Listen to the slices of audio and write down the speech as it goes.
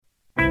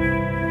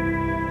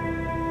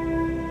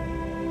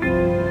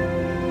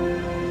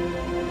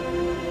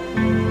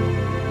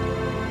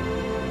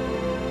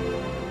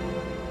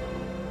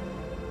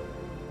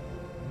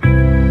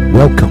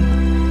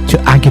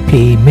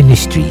Agape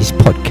Ministries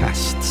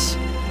podcasts.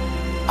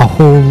 A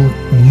whole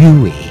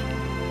new way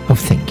of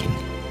thinking.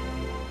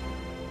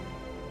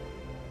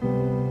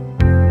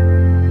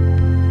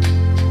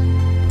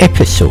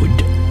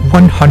 Episode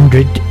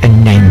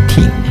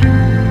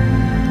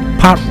 119.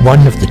 Part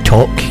 1 of the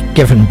talk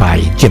given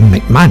by Jim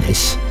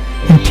McManus,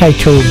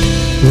 entitled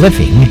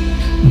Living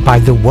by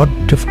the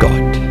Word of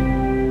God.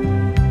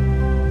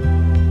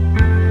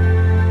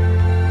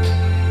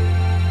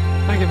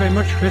 Thank you very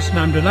much, Chris, and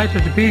I'm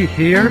delighted to be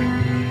here.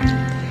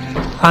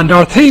 And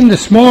our theme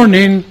this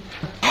morning,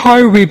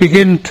 how we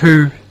begin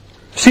to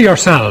see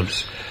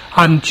ourselves.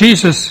 And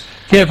Jesus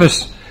gave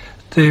us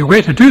the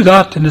way to do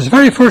that in his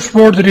very first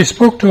word that he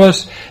spoke to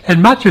us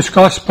in Matthew's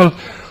Gospel,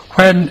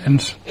 when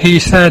he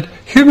said,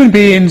 human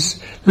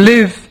beings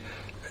live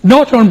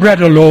not on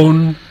bread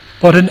alone,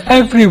 but in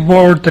every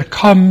word that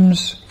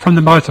comes from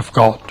the mouth of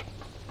God.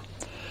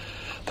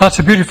 That's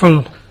a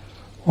beautiful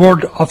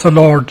word of the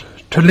Lord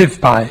to live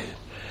by.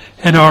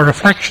 In our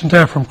reflection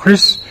there from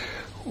Chris,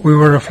 we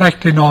were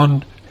reflecting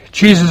on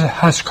Jesus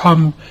has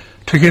come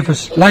to give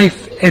us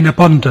life in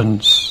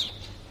abundance.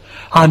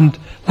 And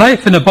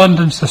life in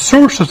abundance, the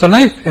source of the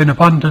life in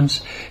abundance,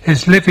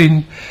 is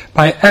living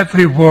by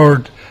every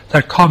word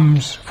that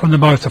comes from the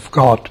mouth of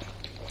God.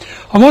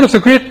 And one of the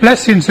great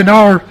blessings in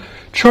our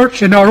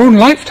church, in our own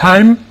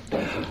lifetime,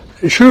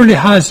 surely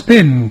has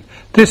been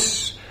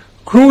this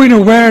growing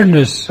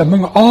awareness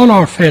among all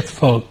our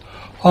faithful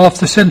of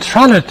the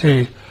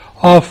centrality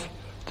of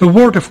the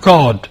Word of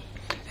God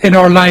in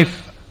our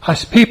life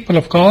as people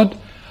of God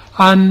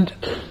and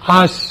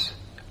as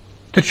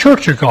the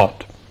Church of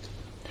God.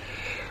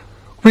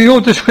 We owe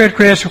this great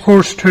grace, of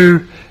course,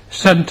 to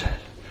St.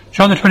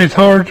 John the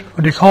 23rd,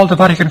 when he called the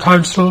Vatican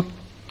Council.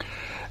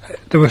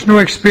 There was no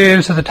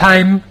experience at the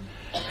time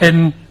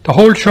in the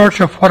whole Church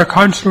of what a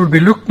council would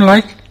be looking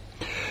like.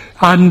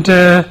 And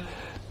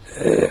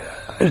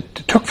it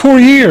took 4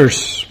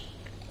 years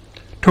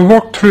to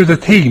work through the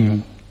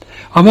theme.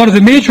 And one of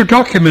the major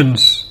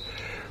documents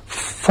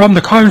from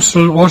the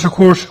council was, of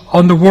course,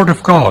 on the Word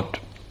of God,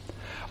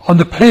 on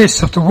the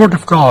place of the Word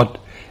of God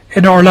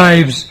in our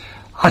lives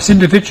as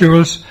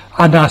individuals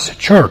and as a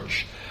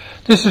church.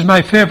 This is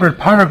my favourite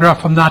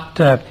paragraph from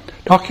that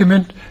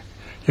document.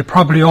 You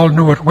probably all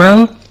know it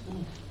well.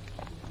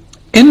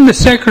 In the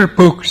sacred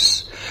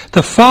books,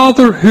 the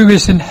Father who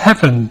is in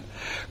heaven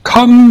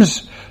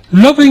comes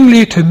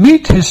lovingly to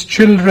meet his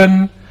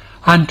children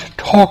and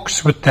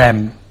talks with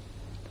them.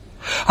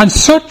 And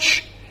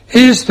such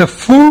is the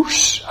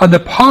force and the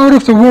power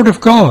of the Word of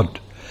God,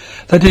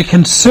 that it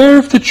can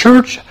serve the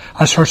church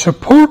as her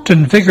support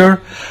and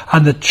vigour,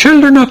 and the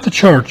children of the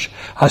church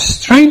as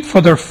strength for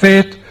their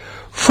faith,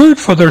 food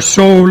for their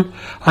soul,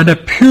 and a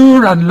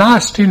pure and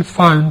lasting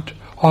fount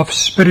of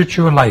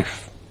spiritual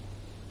life.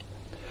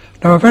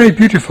 Now, a very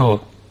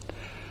beautiful,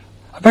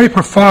 a very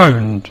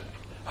profound,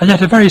 and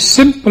yet a very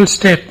simple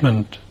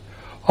statement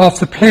of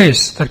the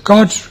place that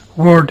God's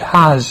Word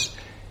has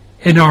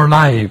in our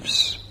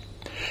lives.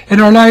 In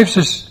our lives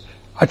as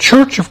a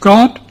church of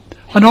God,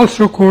 and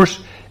also, of course,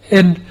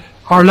 in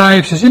our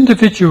lives as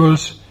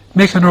individuals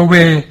making our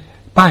way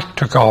back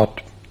to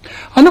God.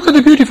 And look at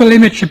the beautiful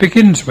image it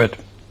begins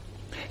with.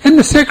 In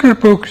the sacred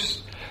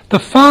books, the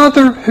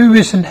Father who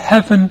is in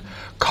heaven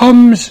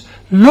comes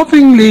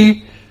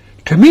lovingly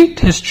to meet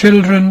his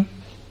children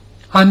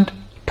and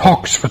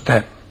talks with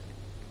them.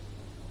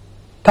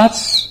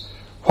 That's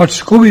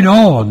what's going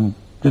on,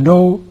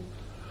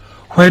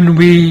 when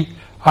we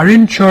are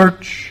in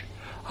church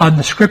and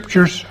the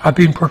scriptures are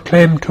being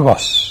proclaimed to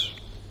us.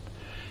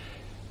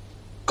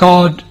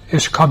 God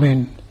is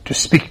coming to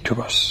speak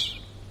to us.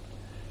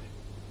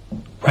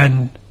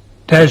 When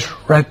Des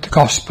read the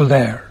gospel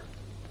there,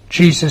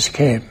 Jesus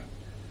came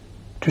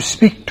to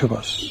speak to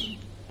us.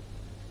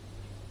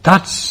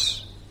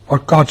 That's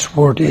what God's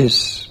Word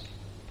is.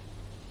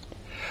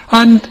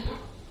 And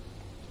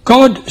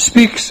God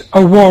speaks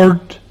a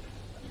word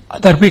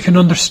that we can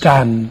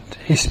understand.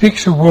 He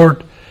speaks a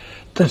word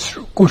that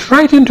goes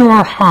right into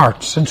our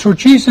hearts. And so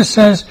Jesus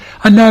says,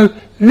 and now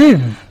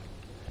live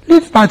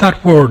by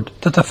that word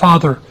that the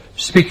Father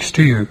speaks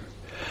to you.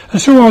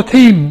 And so our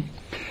theme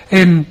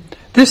in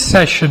this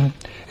session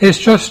is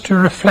just to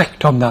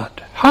reflect on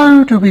that.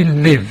 How do we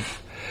live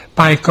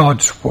by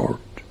God's Word?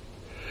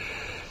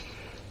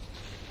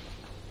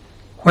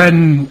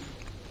 When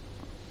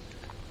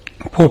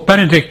Pope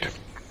Benedict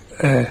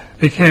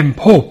became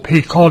Pope,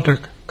 he called a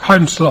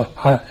council,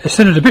 a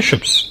synod of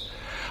bishops,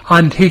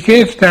 and he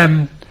gave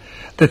them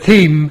the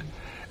theme,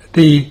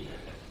 the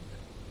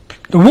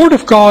Word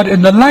of God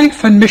in the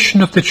life and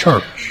mission of the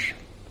Church.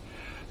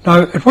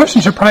 Now, it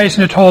wasn't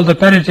surprising at all that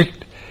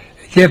Benedict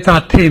gave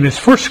that theme his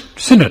first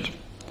synod,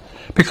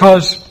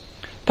 because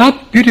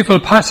that beautiful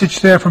passage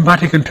there from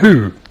Vatican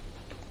II,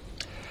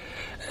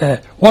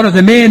 one of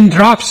the main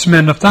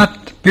draftsmen of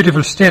that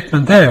beautiful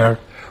statement there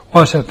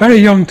was a very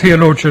young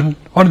theologian,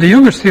 one of the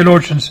youngest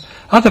theologians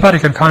at the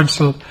Vatican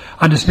Council,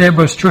 and his name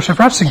was Joseph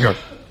Ratzinger.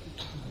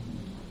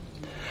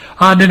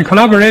 And in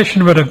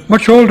collaboration with a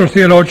much older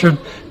theologian,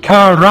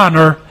 Karl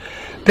Rahner,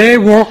 they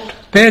worked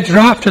they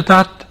drafted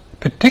that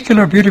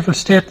particular beautiful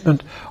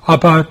statement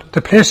about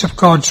the place of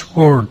God's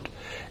Word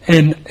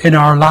in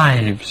our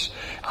lives.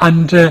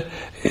 And there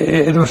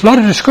was a lot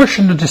of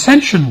discussion and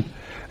dissension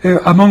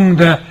among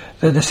the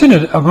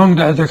Synod, among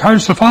the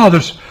Council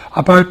Fathers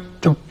about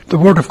the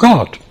Word of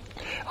God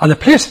and the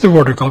place of the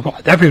Word of God. Well,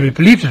 everybody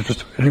believed it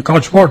was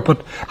God's Word,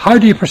 but how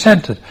do you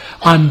present it?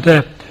 And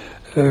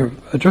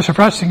Joseph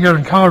Ratzinger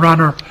and Karl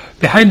Rahner,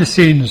 behind the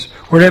scenes,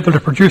 were able to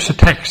produce a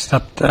text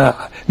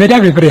that made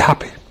everybody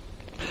happy.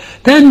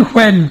 Then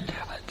when,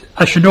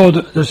 as you know,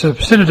 there's a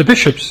Synod of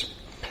Bishops,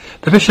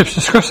 the bishops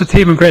discuss the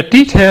theme in great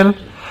detail,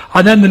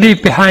 and then they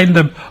leave behind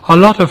them a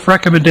lot of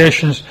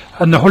recommendations,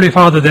 and the Holy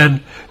Father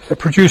then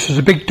produces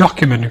a big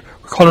document.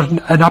 We call it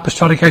an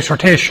apostolic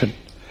exhortation.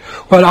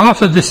 Well,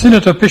 after the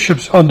Synod of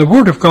Bishops on the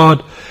Word of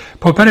God,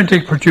 Pope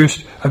Benedict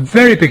produced a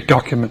very big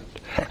document,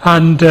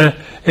 and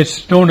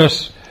it's known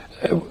as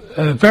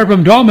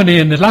Verbum Domini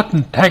in the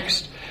Latin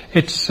text.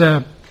 It's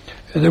the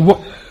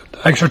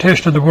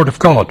exhortation of the Word of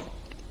God.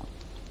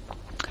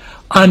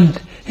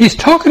 And he's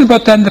talking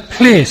about then the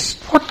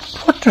place.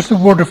 What does the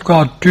Word of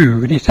God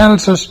do? And he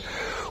tells us,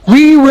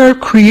 we were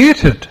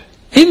created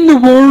in the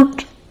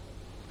Word,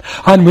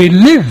 and we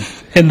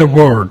live in the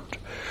Word.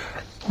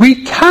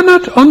 We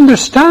cannot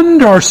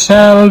understand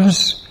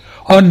ourselves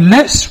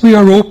unless we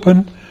are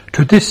open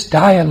to this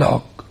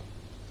dialogue.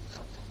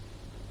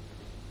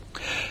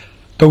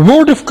 The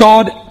Word of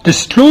God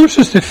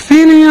discloses the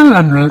filial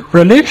and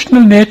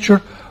relational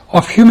nature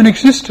of human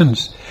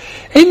existence.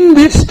 In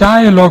this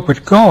dialogue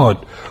with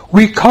God,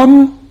 we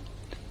come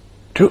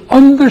to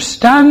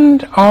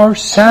understand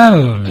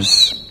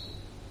ourselves,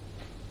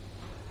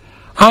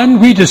 and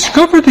we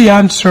discover the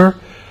answer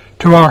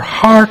to our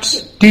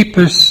heart's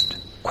deepest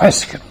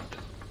question.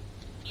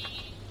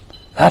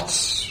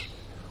 That's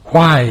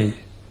why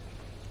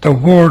the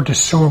Word is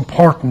so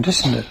important,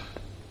 isn't it?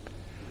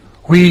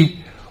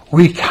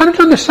 We cannot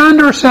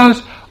understand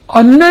ourselves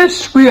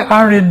unless we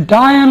are in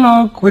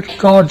dialogue with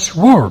God's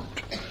Word.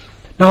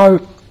 Now,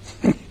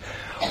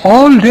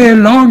 all day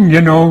long,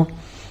 you know,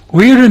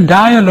 we're in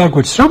dialogue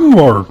with some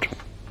Word.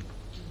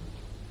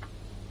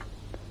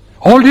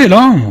 All day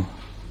long.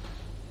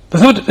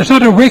 There's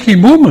not a waking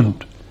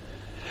moment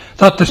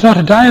that there's not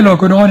a dialogue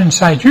going on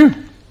inside you.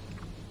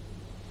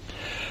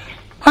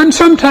 And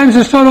sometimes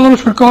it's not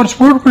always with God's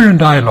Word we're in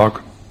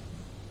dialogue.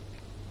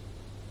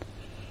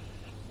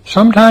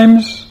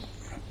 Sometimes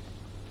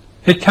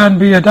it can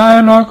be a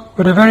dialogue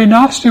with a very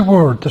nasty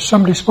word that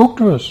somebody spoke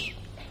to us.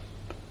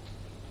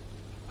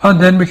 And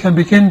then we can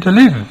begin to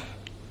live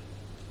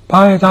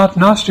by that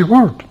nasty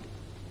word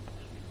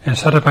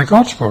instead of by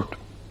God's Word.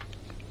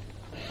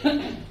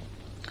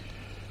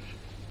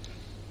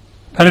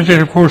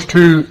 Benedict, of course,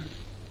 too,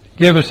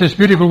 gave us this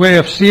beautiful way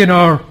of seeing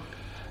our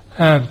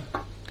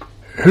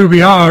who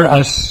we are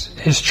as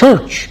His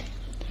church,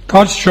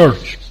 God's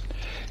church.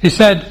 He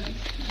said,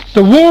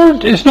 the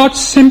Word is not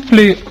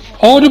simply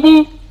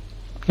audible.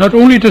 Not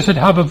only does it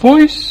have a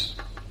voice,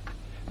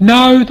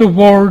 now the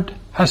Word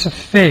has a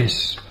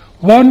face,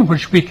 one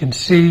which we can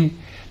see,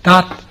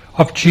 that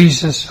of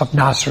Jesus of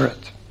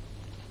Nazareth.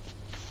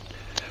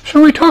 So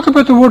when we talk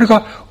about the Word of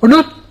God, we're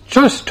not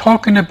just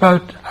talking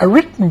about a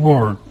written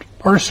word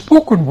or a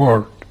spoken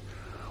word.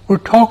 We're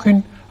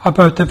talking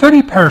about the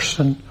very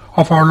person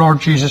of our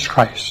Lord Jesus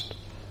Christ.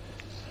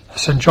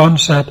 As St. John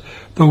said,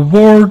 the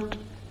Word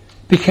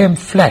became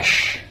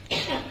flesh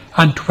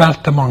and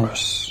dwelt among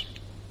us.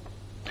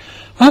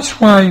 That's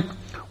why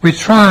we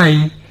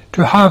try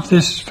to have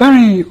this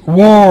very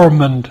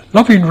warm and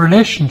loving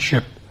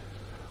relationship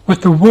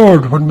with the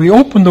Word when we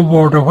open the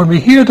Word or when we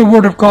hear the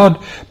Word of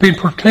God being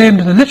proclaimed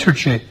in the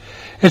liturgy.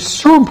 It's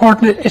so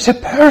important. It's a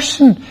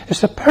person.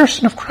 It's the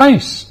person of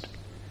Christ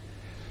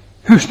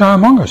who's now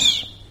among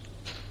us.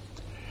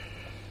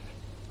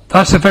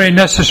 That's a very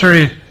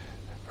necessary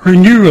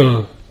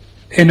renewal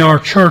in our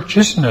church,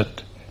 isn't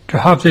it? To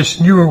have this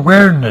new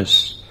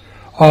awareness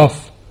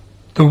of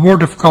the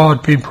Word of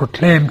God being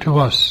proclaimed to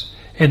us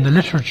in the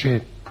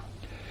liturgy.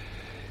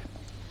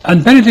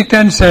 And Benedict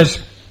then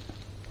says,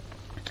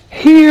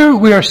 here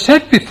we are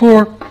set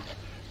before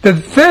the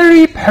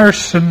very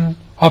person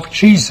of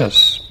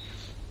Jesus.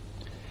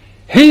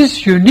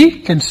 His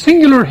unique and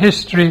singular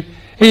history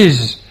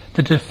is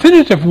the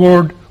definitive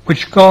word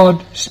which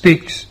God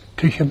speaks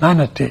to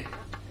humanity.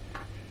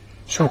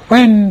 So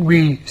when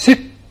we sit,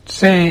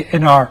 say,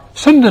 in our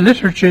Sunday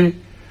liturgy,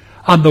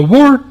 and the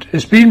Word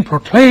is being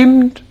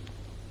proclaimed,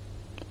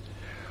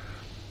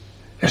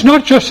 it's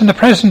not just in the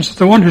presence of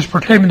the one who's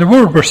proclaiming the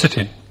Word we're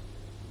sitting.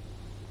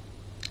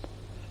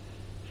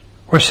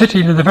 We're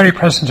sitting in the very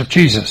presence of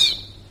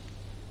Jesus.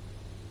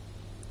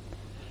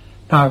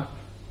 Now,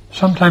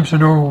 sometimes,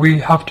 we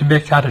have to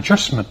make that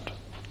adjustment.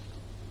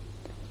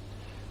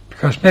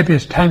 Because maybe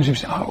at times we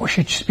say, oh,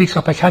 she speaks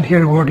up, I can't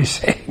hear a word he's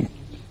saying.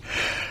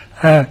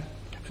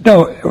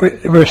 No,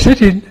 we're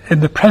sitting in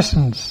the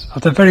presence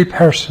of the very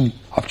person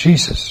of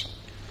Jesus.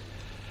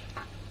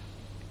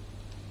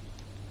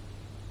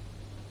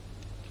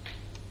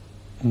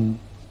 It's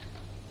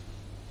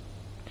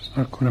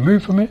not going to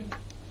move for me.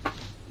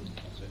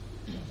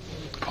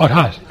 Oh, it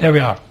has. There we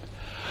are.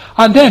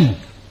 And then,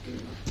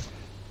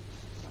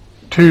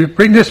 to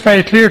bring this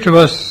very clear to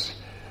us,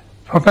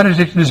 Pope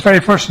Benedict in his very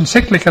first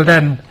encyclical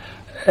then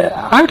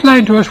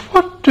outlined to us,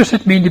 what does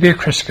it mean to be a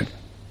Christian?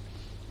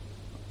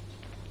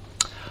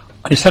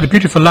 And he said a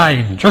beautiful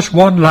line, just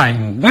one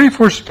line, very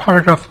first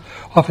paragraph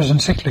of his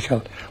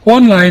encyclical,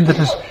 one line that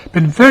has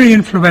been very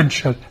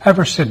influential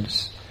ever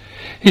since.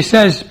 He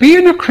says,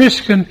 being a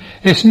Christian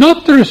is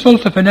not the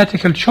result of an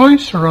ethical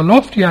choice or a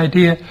lofty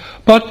idea,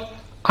 but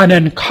an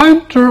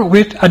encounter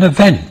with an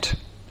event,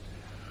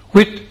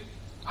 with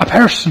a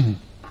person,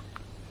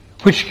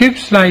 which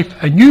gives life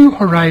a new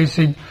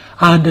horizon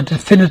and a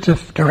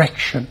definitive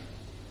direction.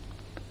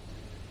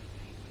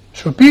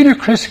 So being a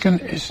Christian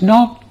is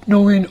not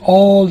knowing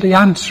all the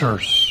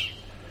answers,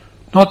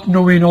 not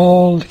knowing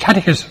all the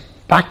catechism,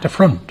 back to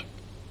front.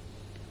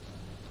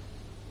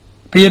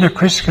 Being a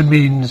Christian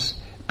means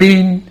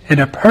being in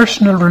a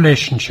personal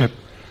relationship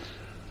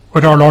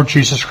with our Lord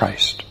Jesus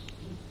Christ.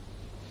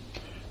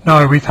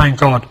 Now we thank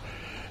God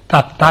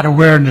that that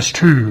awareness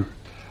too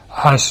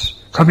has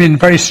come in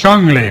very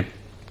strongly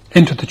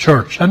into the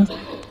church, and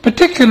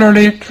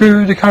particularly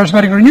through the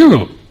charismatic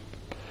renewal,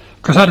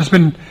 because that has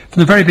been from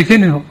the very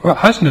beginning,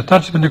 hasn't it?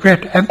 That's been the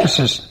great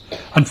emphasis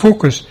and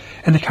focus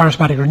in the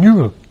charismatic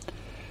renewal,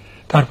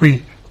 that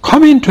we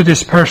come into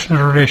this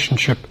personal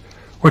relationship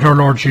with our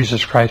Lord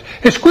Jesus Christ.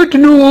 It's good to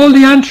know all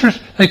the answers,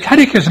 the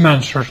catechism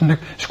answers, and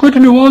it's good to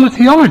know all the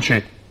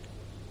theology.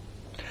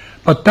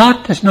 But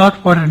that is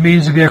not what it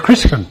means to be a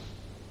Christian.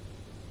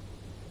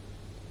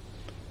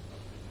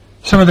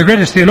 Some of the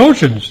greatest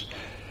theologians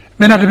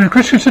may not have been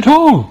Christians at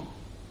all,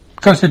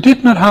 because they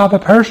did not have a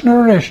personal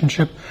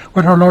relationship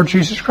with our Lord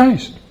Jesus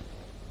Christ.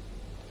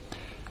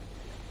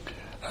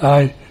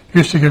 I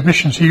used to give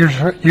missions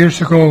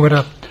years ago with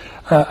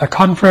a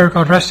confrere,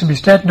 God rest him,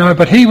 he's dead now,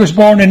 but he was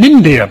born in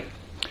India,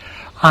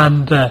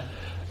 and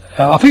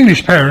of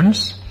English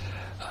parents,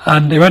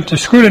 and he went to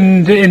school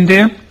in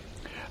India,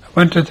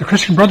 went to the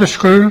Christian Brothers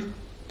School,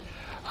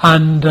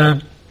 and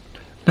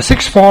the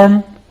sixth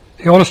form,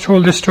 he always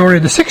told this story,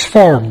 the sixth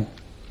form,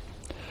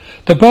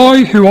 the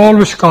boy who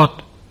always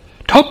got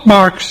top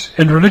marks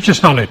in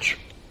religious knowledge,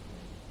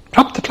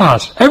 top the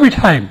class, every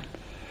time,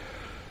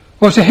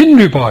 was a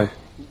Hindu boy.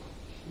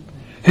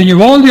 He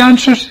knew all the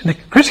answers in the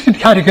Christian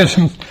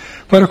catechism,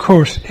 but of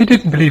course he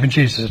didn't believe in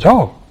Jesus at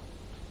all.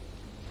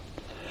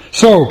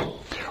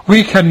 So,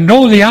 we can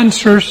know the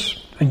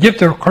answers and give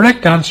the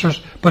correct answers,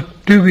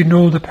 but do we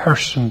know the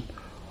person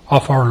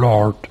of our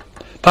Lord?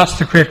 That's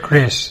the great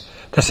grace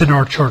that's in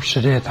our church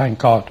today, thank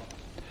God.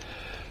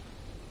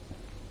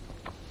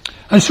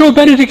 And so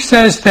Benedict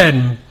says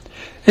then,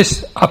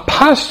 it's a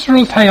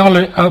pastoral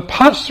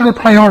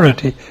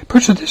priority,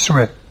 puts it this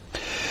way.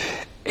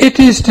 It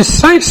is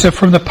decisive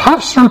from the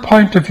pastoral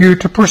point of view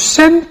to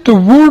present the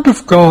Word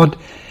of God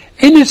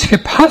in its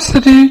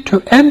capacity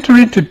to enter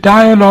into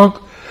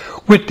dialogue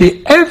with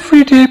the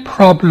everyday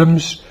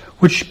problems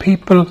which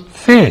people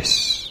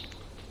face.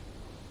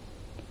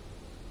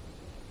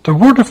 The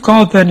Word of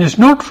God then is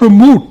not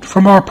remote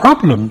from our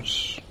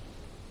problems.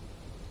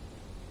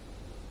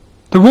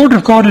 The Word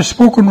of God is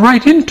spoken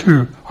right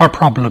into our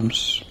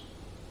problems.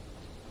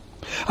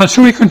 And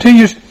so he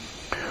continues,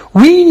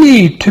 we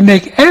need to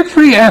make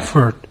every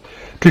effort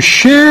to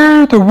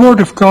share the Word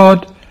of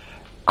God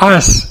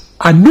as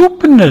an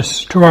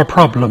openness to our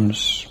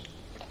problems,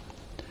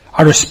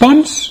 a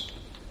response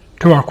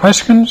to our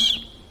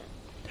questions,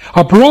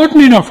 a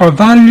broadening of our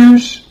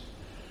values,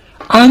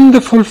 and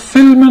the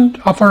fulfillment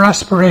of our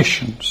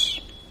aspirations.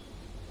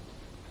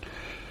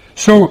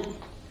 So,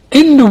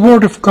 in the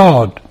Word of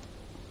God,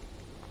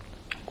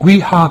 we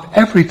have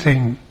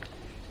everything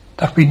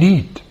that we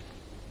need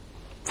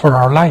for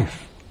our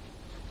life,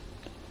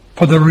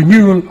 for the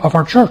renewal of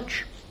our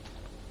church.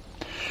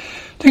 I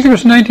think it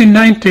was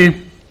 1990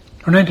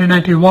 or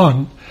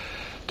 1991,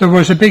 there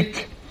was a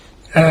big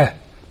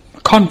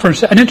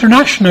conference, an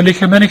international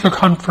ecumenical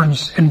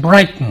conference in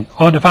Brighton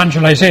on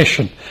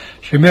evangelization.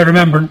 As you may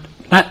remember,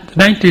 the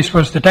 90s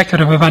was the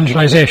decade of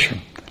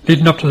evangelization,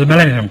 leading up to the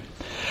millennium.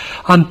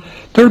 And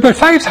there were about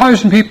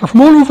 5,000 people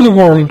from all over the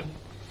world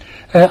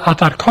at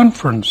that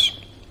conference.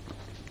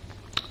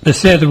 They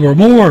say there were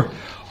more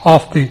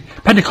of the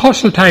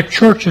Pentecostal type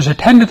churches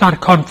attended that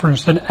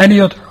conference than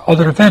any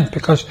other event,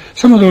 because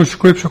some of those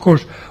groups, of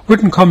course,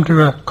 wouldn't come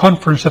to a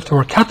conference if there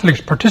were Catholics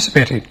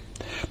participating.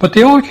 But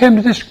they all came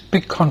to this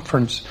big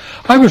conference.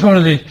 I was one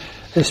of the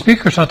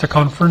speakers at the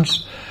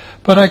conference,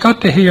 but I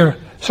got to hear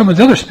some of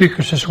the other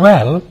speakers as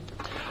well.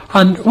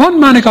 And one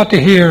man I got to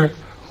hear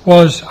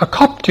was a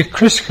Coptic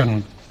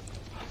Christian,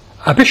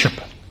 a bishop,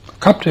 a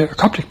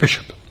Coptic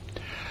bishop.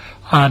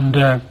 And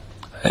an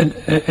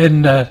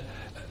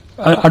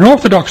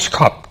Orthodox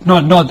Copt,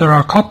 not there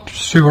are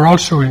Copts who are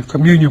also in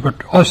communion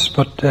with us,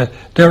 but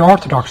they're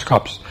Orthodox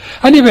Copts.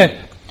 Anyway,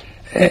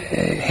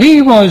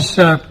 he was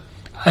a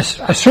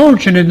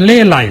surgeon in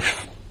lay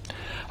life,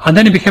 and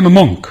then he became a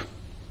monk.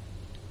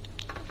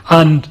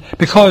 And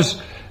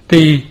because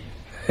in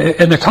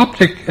the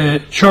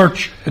Coptic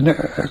church, in the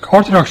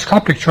Orthodox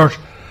Coptic church,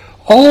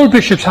 all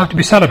bishops have to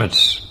be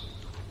celibates.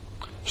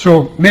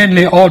 So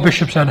mainly all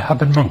bishops then have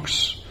been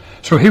monks.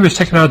 So he was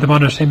taken out of the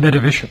monastery and made a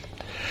bishop.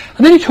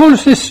 And then he told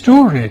us this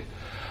story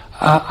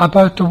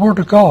about the Word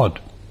of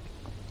God.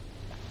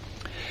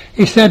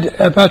 He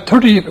said about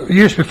 30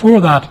 years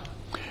before that,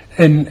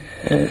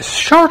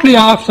 shortly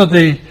after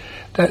the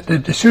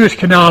Suez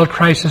Canal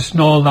crisis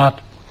and all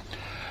that,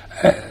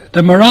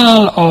 the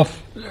morale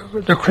of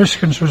the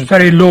Christians was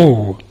very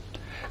low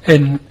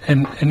in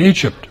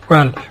Egypt.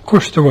 Well, of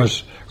course there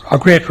was a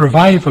great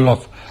revival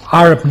of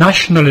Arab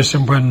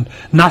nationalism when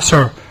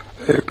Nasser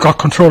got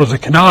control of the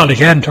canal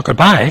again, took it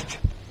back.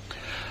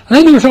 And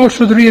then there was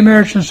also the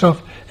re-emergence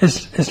of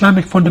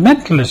Islamic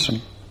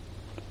fundamentalism.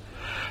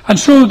 And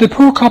so the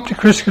poor Coptic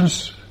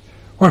Christians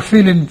were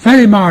feeling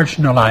very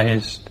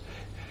marginalised.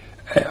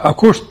 Of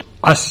course,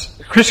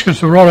 as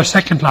Christians were all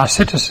second-class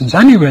citizens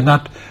anyway in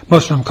that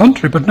Muslim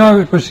country, but now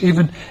it was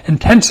even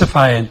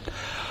intensifying.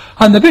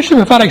 And the Bishop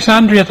of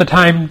Alexandria at the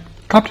time,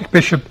 Coptic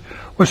bishop,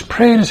 was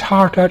praying his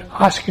heart out,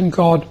 asking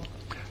God,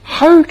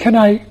 how can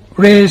I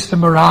raise the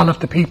morale of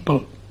the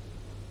people?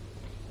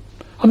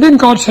 And then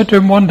God said to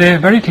him one day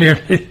very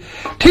clearly,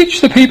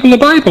 teach the people the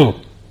Bible.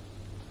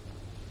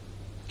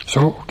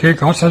 So, okay,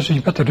 God says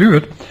you better do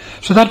it.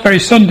 So that very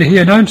Sunday he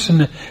announced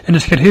in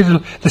his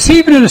cathedral, this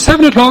evening at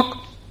 7 o'clock,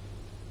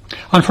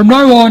 and from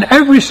now on,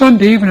 every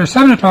Sunday evening at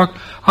 7 o'clock,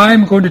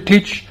 I'm going to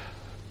teach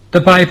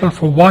the Bible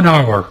for 1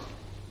 hour.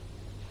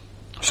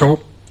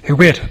 So he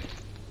waited.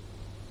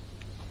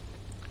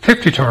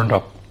 50 turned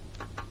up,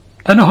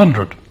 then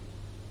 100,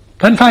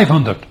 then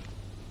 500,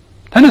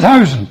 then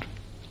 1,000,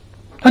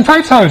 then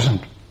 5,000.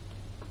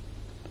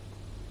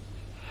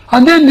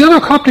 And then the other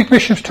Coptic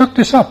bishops took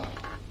this up.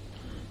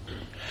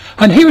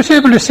 And he was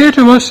able to say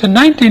to us in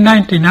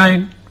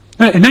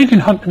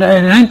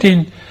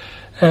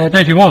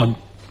 1991,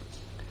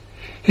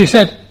 he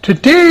said,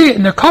 today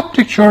in the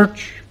Coptic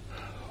Church,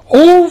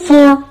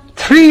 over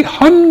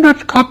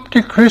 300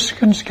 Coptic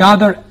Christians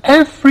gather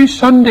every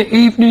Sunday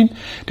evening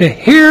to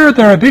hear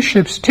their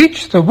bishops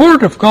teach the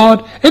Word of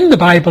God in the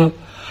Bible,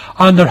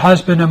 and there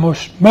has been a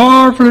most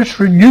marvellous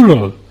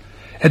renewal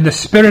in the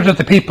spirit of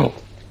the people.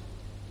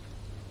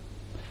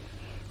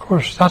 Of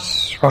course,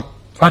 that's what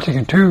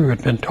Vatican II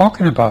had been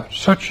talking about.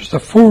 Such is the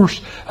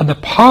force and the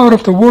power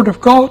of the Word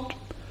of God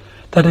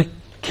that it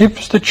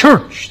gives the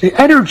Church the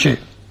energy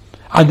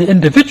and the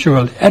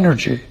individual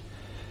energy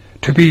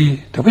to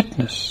be the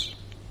witness.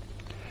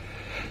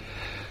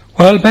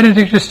 Well,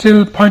 Benedict is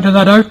still pointing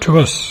that out to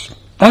us.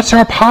 That's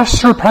our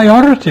pastoral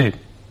priority,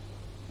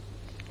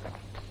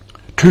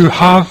 to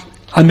have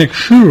and make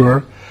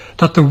sure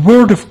that the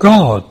Word of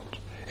God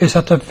is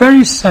at the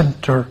very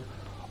centre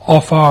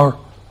of our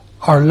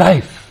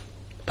life.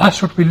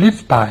 That's what we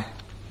live by.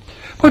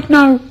 But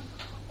now,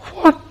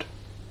 what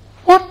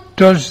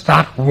does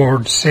that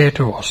Word say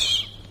to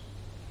us?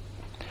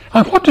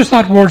 And what does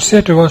that Word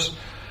say to us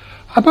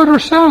about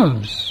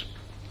ourselves?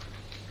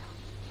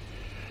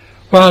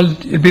 Well,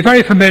 you'll be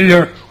very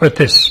familiar with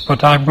this,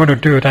 but I'm going to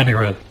do it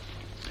anyway.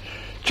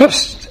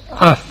 Just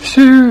a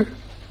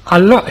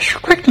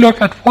quick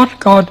look at what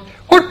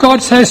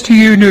God says to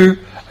you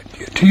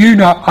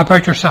now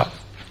about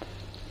yourself.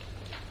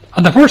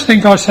 And the first thing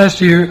God says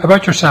to you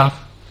about yourself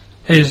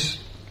is,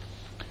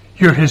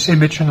 you're His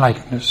image and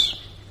likeness.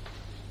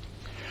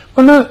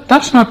 Well, no,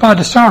 that's not bad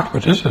to start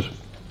with, is it?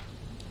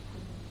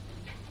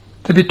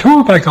 To be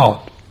told by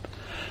God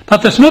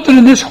that there's nothing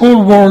in this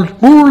whole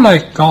world more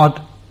like God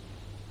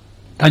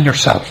than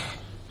yourself.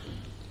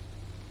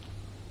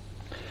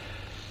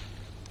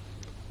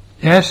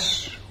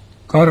 Yes,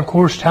 God of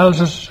course tells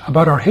us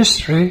about our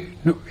history.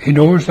 He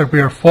knows that we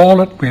are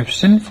fallen, we are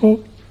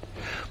sinful,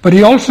 but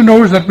He also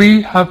knows that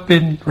we have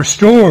been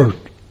restored,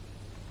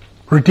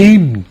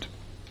 redeemed.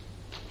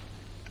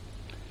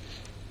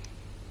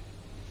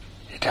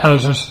 He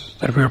tells us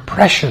that we are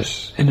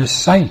precious in His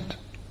sight.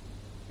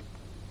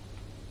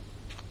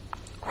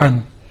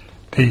 When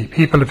the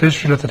people of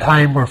Israel at the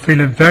time were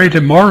feeling very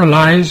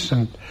demoralized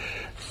and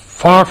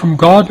far from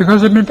God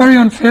because they'd been very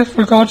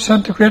unfaithful, God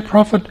sent the great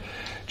prophet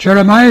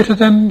Jeremiah to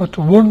them with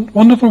the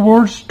wonderful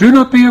words, do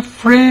not be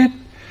afraid,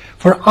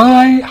 for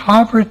I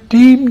have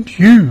redeemed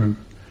you.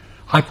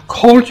 I've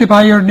called you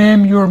by your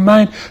name, you are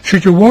mine.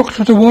 Should you walk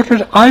through the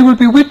waters, I will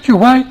be with you.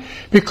 Why?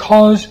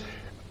 Because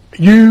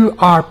you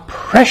are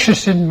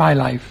precious in my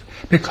life,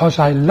 because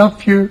I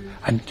love you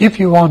and give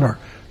you honor.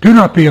 Do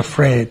not be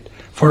afraid,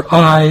 for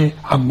I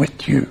am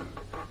with you.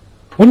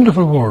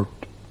 Wonderful word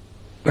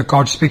that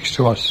God speaks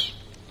to us.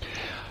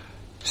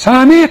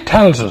 Psalm 8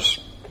 tells us,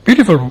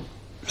 beautiful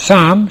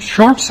psalm,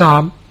 short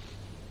psalm,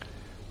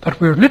 that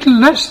we're little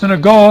less than a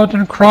God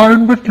and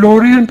crowned with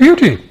glory and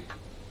beauty.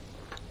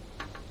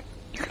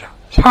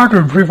 It's hard to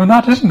improve on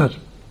that, isn't it?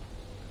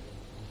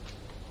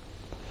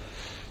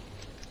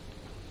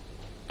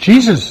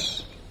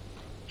 Jesus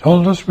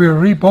told us we are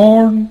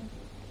reborn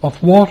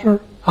of water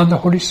and the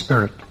Holy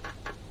Spirit.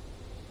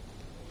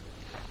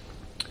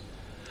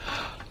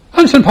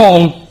 And St.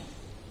 Paul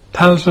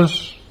tells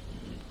us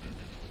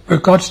we're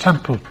God's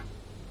temple,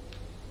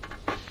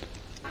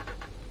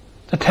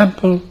 the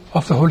temple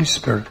of the Holy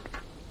Spirit.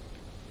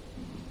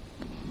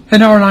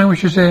 In our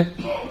language you say,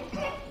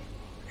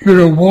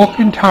 you're a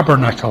walking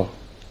tabernacle.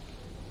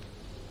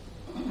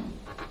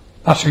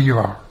 That's who you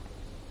are.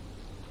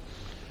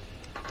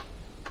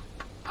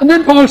 And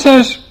then Paul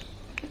says,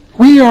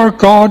 we are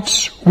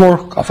God's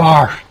work of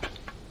art.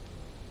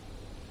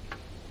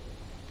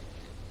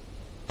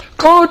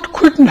 God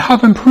couldn't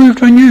have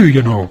improved on you,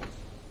 you know.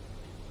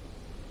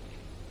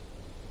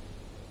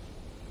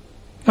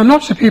 And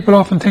lots of people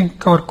often think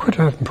God could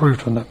have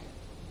improved on them.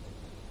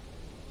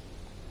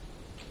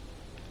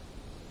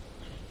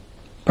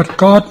 But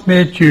God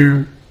made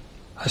you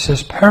as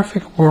his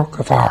perfect work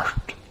of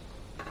art.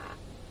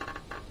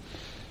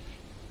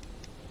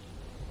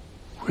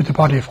 We're the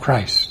body of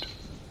Christ.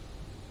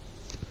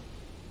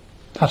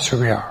 That's who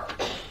we are.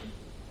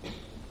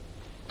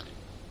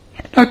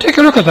 Now take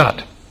a look at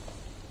that.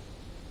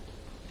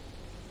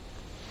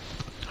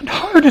 And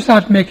how does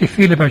that make you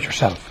feel about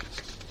yourself?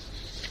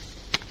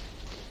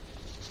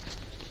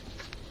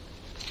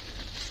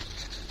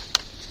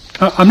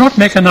 Now, I'm not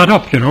making that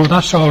up, you know,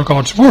 that's all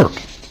God's word.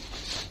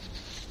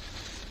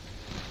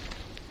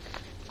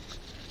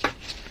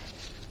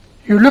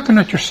 You're looking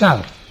at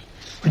yourself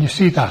when you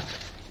see that.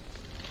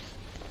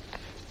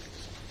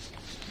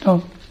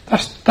 No,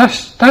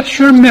 that's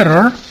your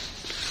mirror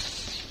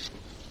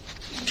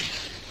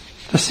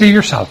to see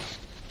yourself.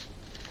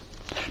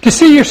 To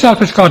see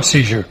yourself as God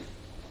sees you.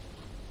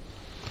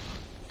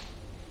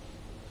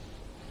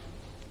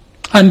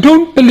 And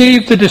don't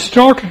believe the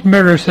distorted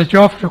mirrors that you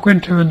often go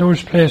into in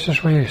those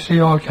places where you see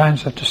all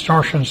kinds of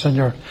distortions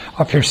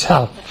of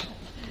yourself.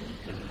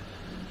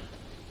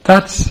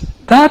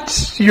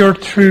 That's your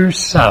true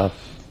self.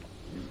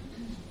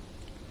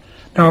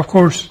 Now, of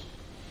course,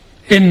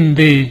 in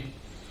the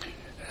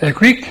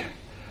Greek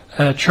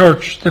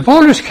church, they've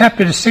always kept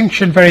the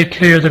distinction very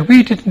clear that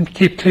we didn't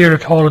keep clear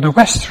at all in the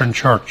Western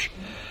church.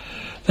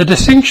 The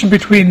distinction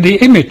between the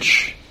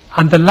image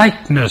and the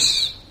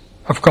likeness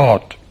of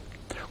God.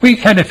 We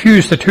kind of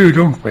fuse the two,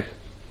 don't we?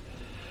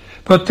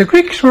 But the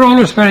Greeks were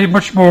always very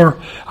much more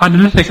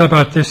analytical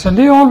about this, and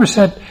they always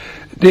said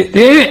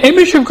the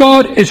image of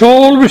God is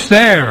always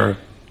there,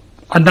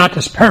 and that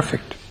is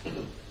perfect.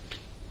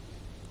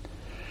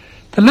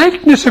 The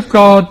likeness of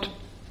God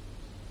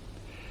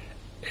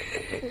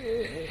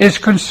is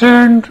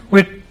concerned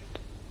with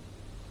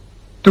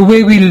the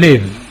way we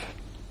live,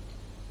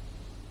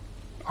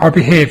 our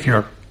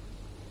behaviour.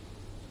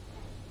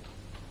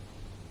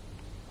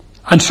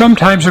 And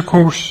sometimes, of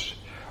course,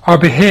 our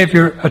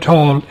behaviour at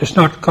all is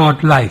not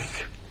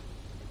God-like.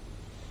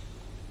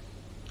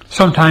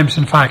 Sometimes,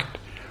 in fact,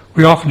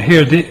 we often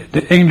hear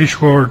the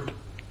English word,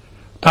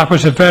 that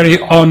was a very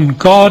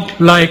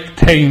ungodlike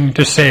thing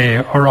to say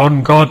or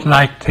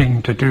ungodlike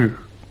thing to do.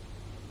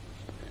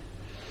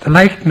 The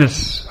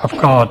likeness of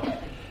God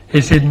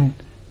is in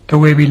the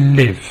way we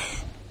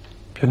live.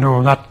 You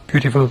know, that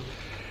beautiful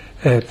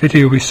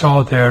video we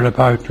saw there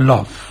about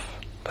love.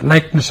 The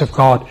likeness of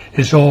God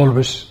is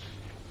always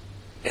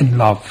in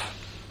love.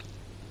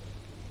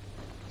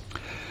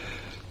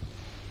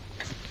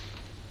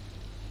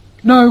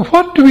 Now,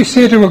 what do we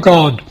say to a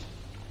God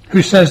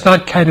who says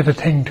that kind of a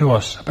thing to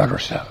us about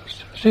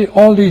ourselves? See,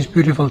 all these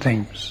beautiful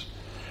things.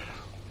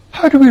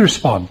 How do we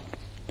respond?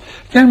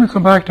 Again, we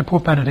come back to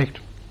Pope Benedict,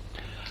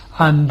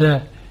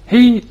 and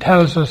he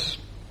tells us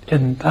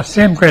in that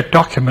same great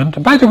document,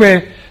 and by the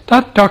way,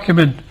 that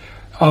document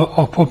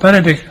of Pope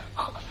Benedict,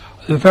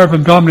 the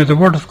Verbum Domini, the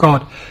Word of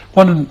God,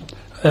 one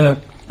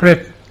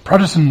great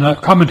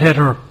Protestant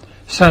commentator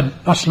said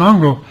not so long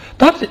ago,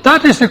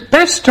 that is the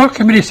best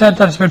document, he said,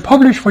 that has been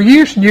published for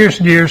years and years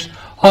and years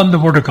on the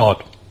Word of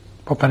God.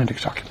 Pope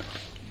Benedict's document.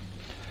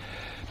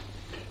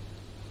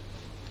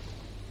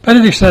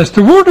 Benedict says,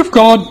 the Word of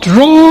God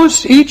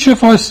draws each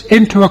of us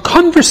into a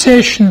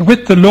conversation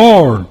with the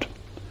Lord.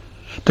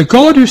 The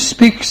God who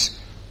speaks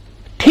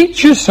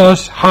teaches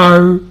us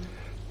how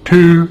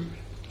to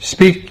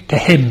speak to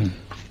Him.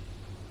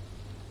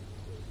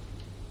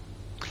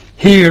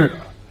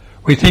 Here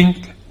we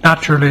think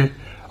naturally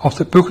of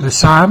the book of the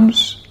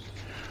Psalms,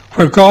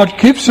 where God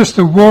gives us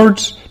the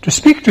words to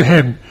speak to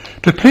Him,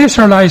 to place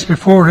our lives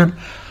before Him,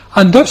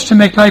 and thus to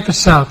make life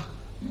itself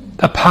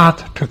the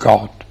path to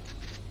God.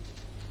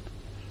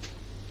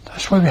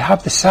 That's why we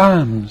have the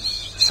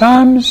Psalms. The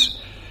Psalms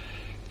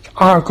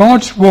are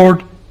God's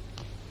word,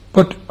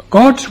 but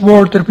God's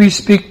word that we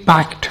speak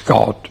back to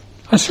God.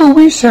 And so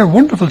we say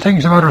wonderful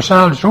things about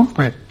ourselves, don't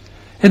we,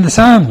 in the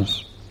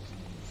Psalms.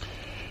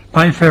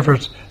 My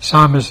favourite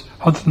Psalm is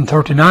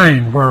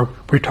 139, where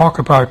we talk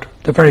about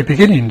the very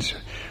beginnings.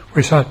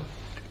 We said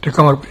to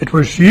God, it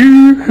was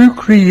you who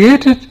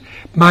created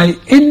my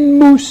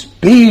inmost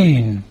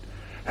being,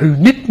 who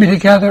knit me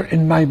together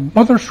in my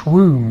mother's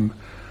womb.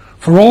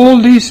 For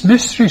all these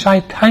mysteries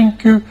I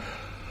thank you.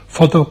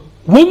 For the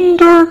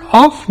wonder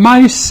of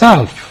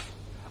myself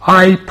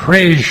I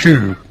praise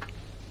you.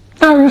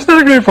 Now, isn't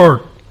that a great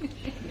word?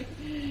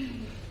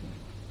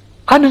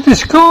 And it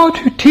is God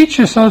who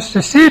teaches us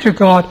to say to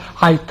God,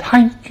 I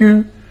thank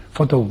you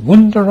for the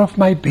wonder of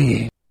my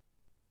being.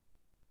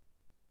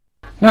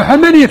 Now, how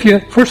many of you,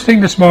 first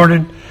thing this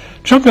morning,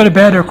 jumped out of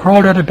bed or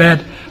crawled out of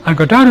bed and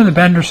got down on the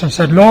benders and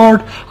said,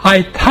 Lord,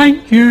 I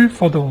thank you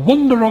for the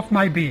wonder of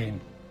my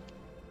being.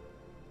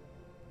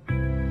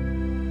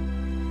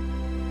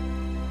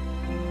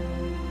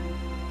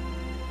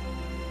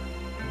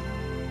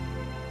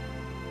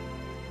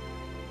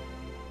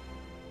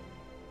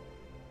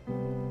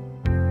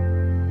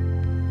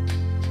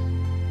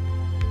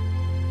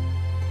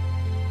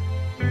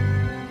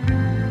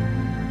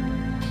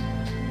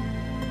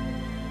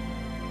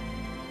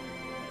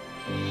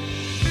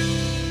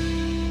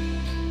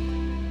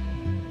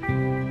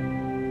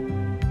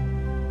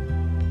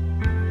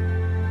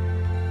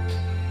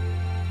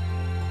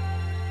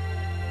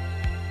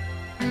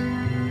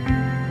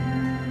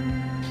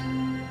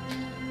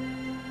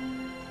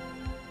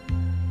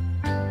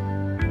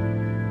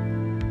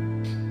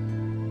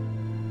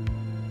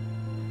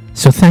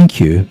 So thank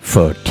you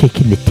for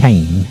taking the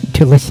time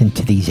to listen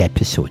to these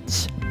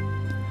episodes.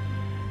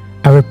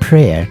 Our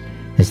prayer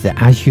is that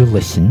as you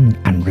listen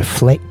and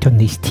reflect on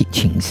these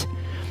teachings,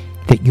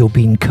 that you'll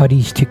be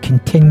encouraged to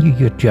continue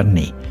your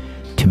journey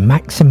to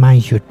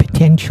maximise your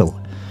potential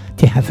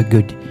to have a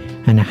good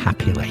and a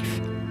happy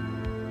life.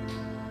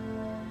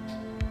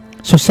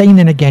 So sign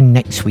in again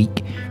next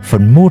week for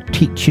more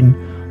teaching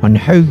on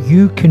how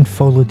you can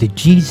follow the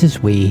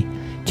Jesus way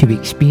to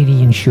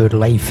experience your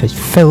life as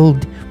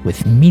filled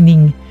with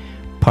meaning,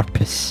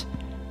 purpose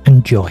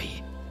and joy.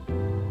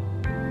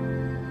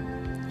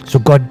 So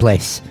God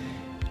bless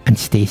and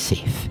stay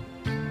safe.